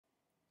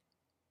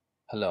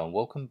Hello and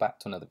welcome back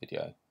to another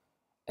video,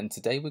 and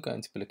today we're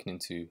going to be looking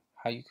into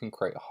how you can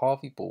create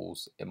Harvey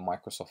balls in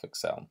Microsoft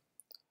Excel.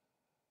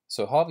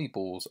 So Harvey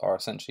balls are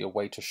essentially a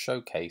way to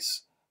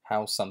showcase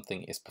how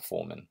something is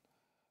performing.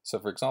 So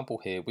for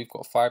example here we've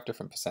got 5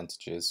 different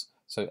percentages,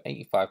 so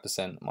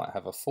 85% might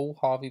have a full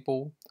Harvey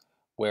ball,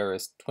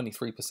 whereas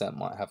 23%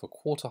 might have a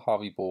quarter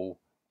Harvey ball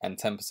and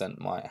 10%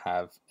 might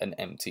have an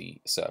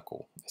empty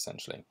circle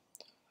essentially.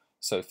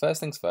 So first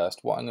things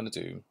first, what I'm going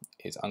to do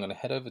is I'm going to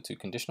head over to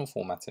conditional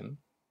formatting.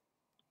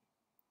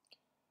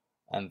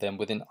 And then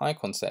within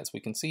icon sets,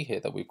 we can see here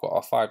that we've got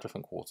our 5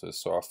 different quarters.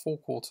 So our full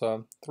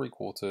quarter, 3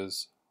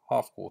 quarters,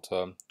 half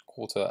quarter,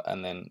 quarter,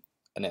 and then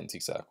an empty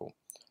circle.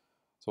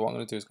 So what I'm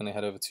going to do is going to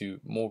head over to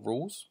more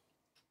rules.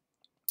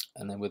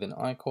 And then within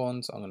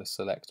icons, I'm going to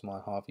select my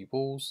Harvey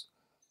balls.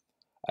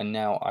 And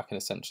now I can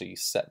essentially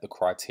set the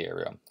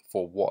criteria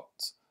for what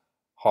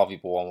Harvey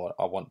ball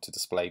I want to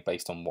display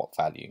based on what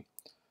value.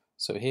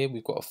 So here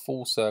we've got a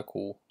full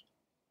circle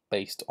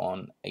based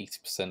on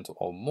 80%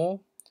 or more.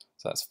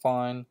 So that's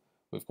fine.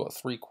 We've got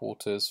 3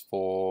 quarters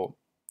for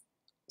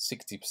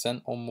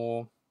 60% or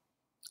more,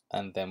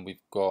 and then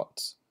we've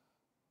got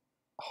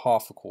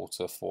half a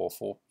quarter for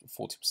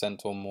 40%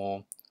 or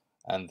more,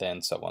 and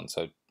then so on.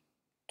 So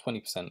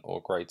 20%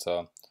 or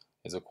greater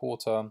is a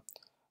quarter,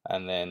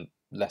 and then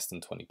less than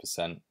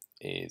 20%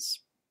 is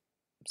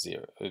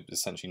 0,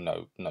 essentially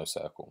no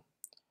circle.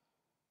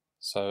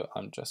 So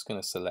I'm just going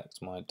to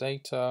select my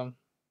data,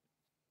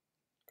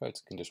 go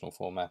to conditional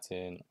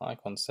formatting,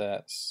 icon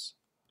sets,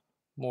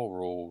 more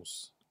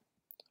rules,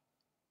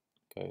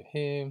 go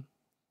here,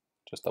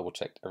 just double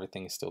check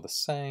everything is still the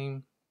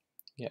same.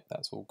 Yep,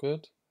 that's all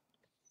good.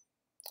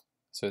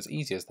 So as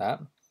easy as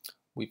that,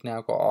 we've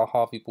now got our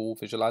Harvey ball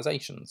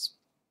visualizations.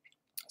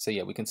 So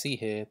yeah, we can see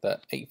here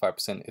that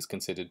 85% is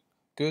considered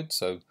good,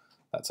 so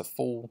that's a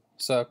full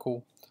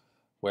circle,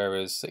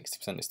 whereas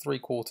 60% is 3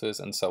 quarters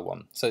and so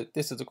on. So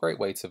this is a great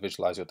way to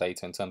visualize your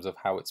data in terms of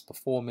how it's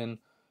performing,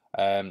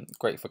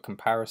 great for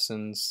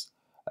comparisons,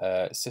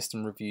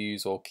 system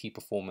reviews or key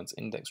performance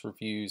index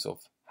reviews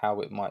of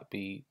how it might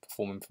be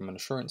performing from an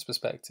assurance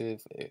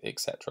perspective,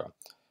 etc.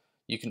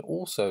 You can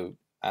also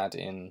add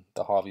in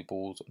the Harvey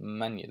balls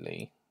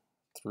manually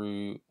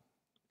through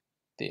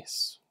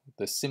this,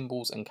 the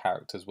symbols and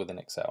characters within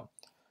Excel.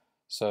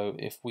 So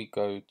if we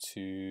go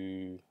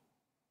to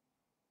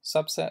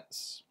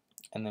subsets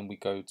and then we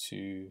go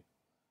to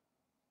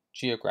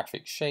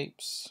geographic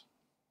shapes,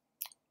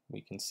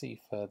 we can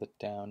see further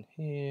down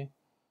here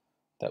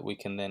that we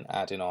can then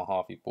add in our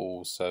Harvey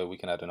balls. So we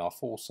can add in our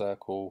full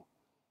circle,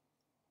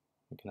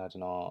 we can add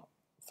in our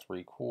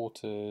 3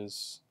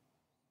 quarters,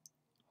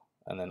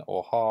 and then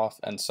or half,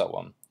 and so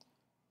on.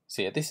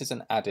 So yeah, this is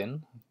an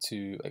add-in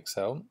to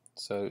Excel.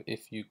 So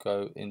if you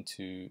go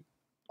into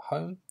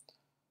Home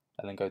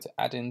and then go to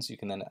add-ins, you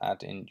can then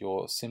add in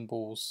your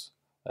symbols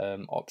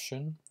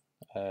option,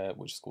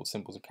 which is called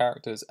symbols and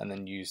characters, and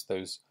then use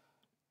those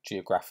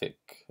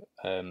geographic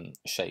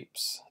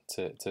shapes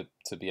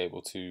to be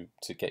able to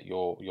get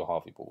your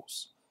Harvey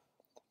balls.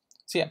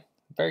 So yeah,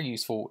 very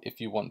useful if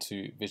you want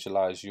to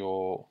visualize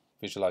your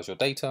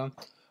data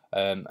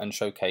and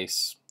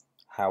showcase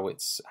how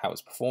it's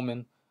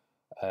performing,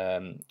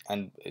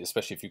 and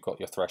especially if you've got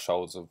your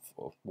thresholds of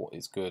what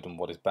is good and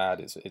what is bad.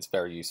 It's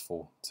very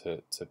useful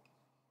to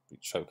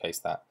showcase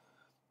that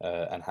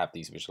and have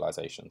these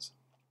visualizations.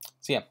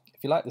 So yeah,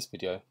 if you like this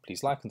video,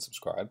 please like and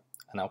subscribe,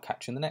 and I'll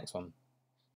catch you in the next one.